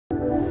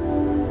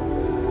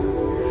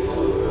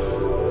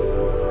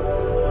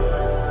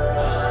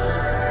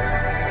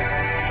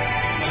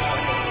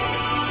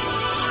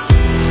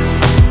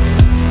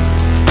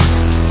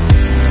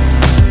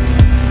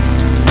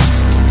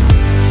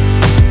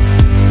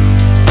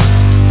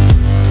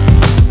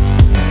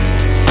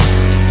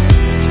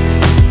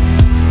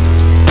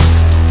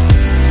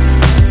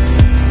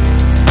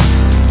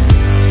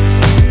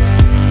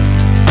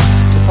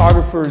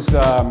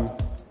photographers,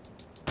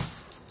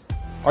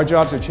 our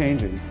jobs are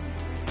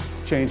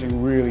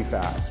changing really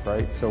fast,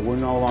 right? So we're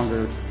no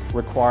longer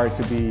required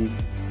to be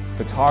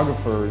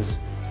photographers,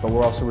 but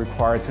we're also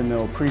required to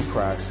know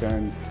pre-press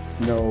and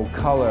know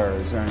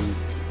colors and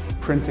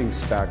printing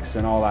specs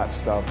and all that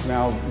stuff.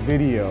 Now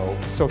video,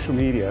 social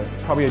media,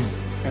 probably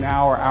an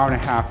hour, hour and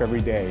a half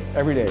every day,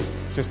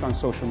 just on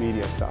social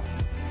media stuff.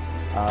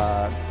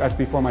 That's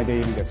before my day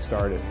even gets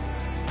started.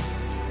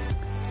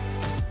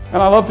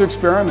 And I love to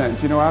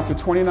experiment. You know, after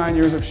 29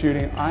 years of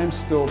shooting, I'm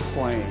still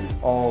playing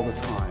all the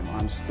time.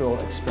 I'm still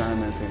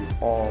experimenting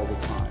all the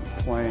time.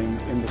 Playing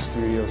in the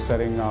studio,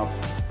 setting up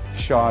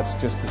shots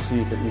just to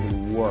see if it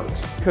even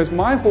works. Because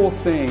my whole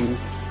thing,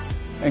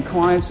 and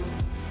clients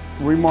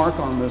remark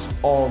on this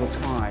all the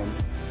time,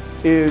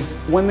 is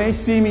when they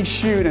see me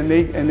shoot and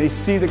they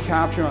see the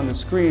capture on the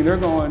screen, they're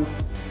going,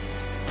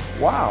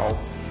 wow,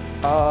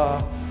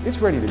 it's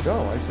ready to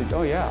go. I said,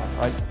 oh yeah.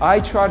 I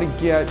try to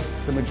get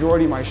the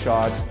majority of my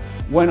shots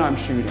when I'm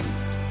shooting.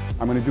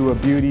 I'm going to do a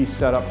beauty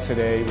setup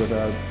today with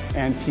an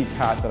antique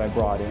hat that I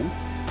brought in.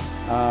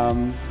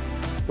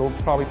 It'll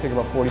probably take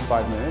about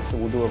 45 minutes, so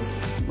we'll do a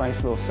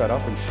nice little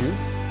setup and shoot.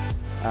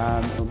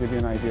 It'll give you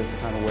an idea of the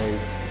kind of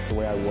the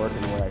way I work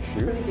and the way I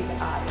shoot. Really big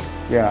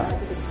eyes. Yeah.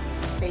 Like a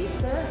big space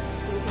there,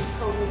 so you can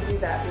totally do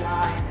that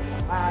line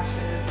and the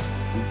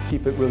lashes. You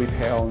keep it really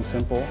pale and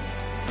simple.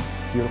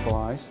 Beautiful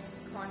eyes.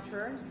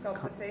 Contour,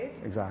 sculpt the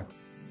face. Exactly.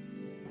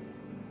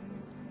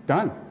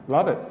 Done.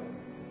 Love it.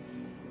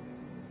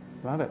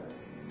 Love it.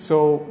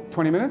 So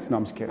 20 minutes? No,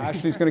 I'm just kidding.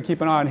 Ashley's going to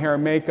keep an eye on hair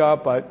and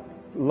makeup, but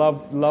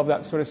love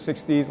that sort of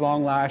 60s,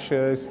 long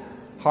lashes,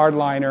 hard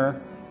liner.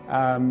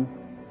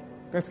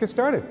 Let's get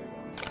started.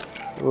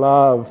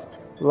 Love.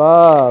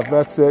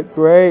 That's it.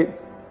 Great.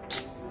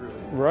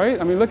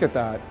 Right? I mean, look at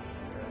that.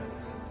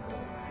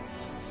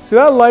 See,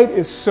 that light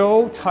is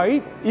so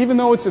tight, even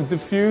though it's a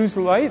diffused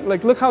light.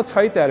 Like, look how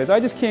tight that is.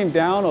 I just came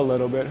down a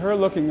little bit, her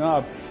looking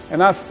up,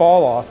 and that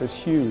fall off is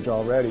huge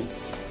already.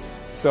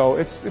 So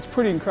it's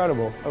pretty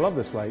incredible. I love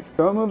this light.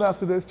 Don't move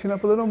after this. Chin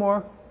up a little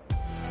more.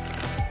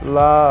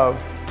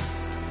 Love.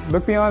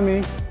 Look beyond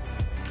me.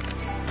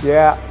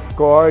 Yeah,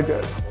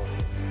 gorgeous.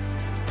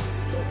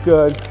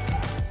 Good.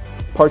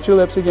 Part your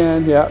lips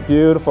again. Yeah,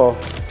 beautiful.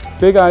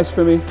 Big eyes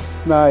for me.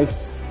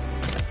 Nice.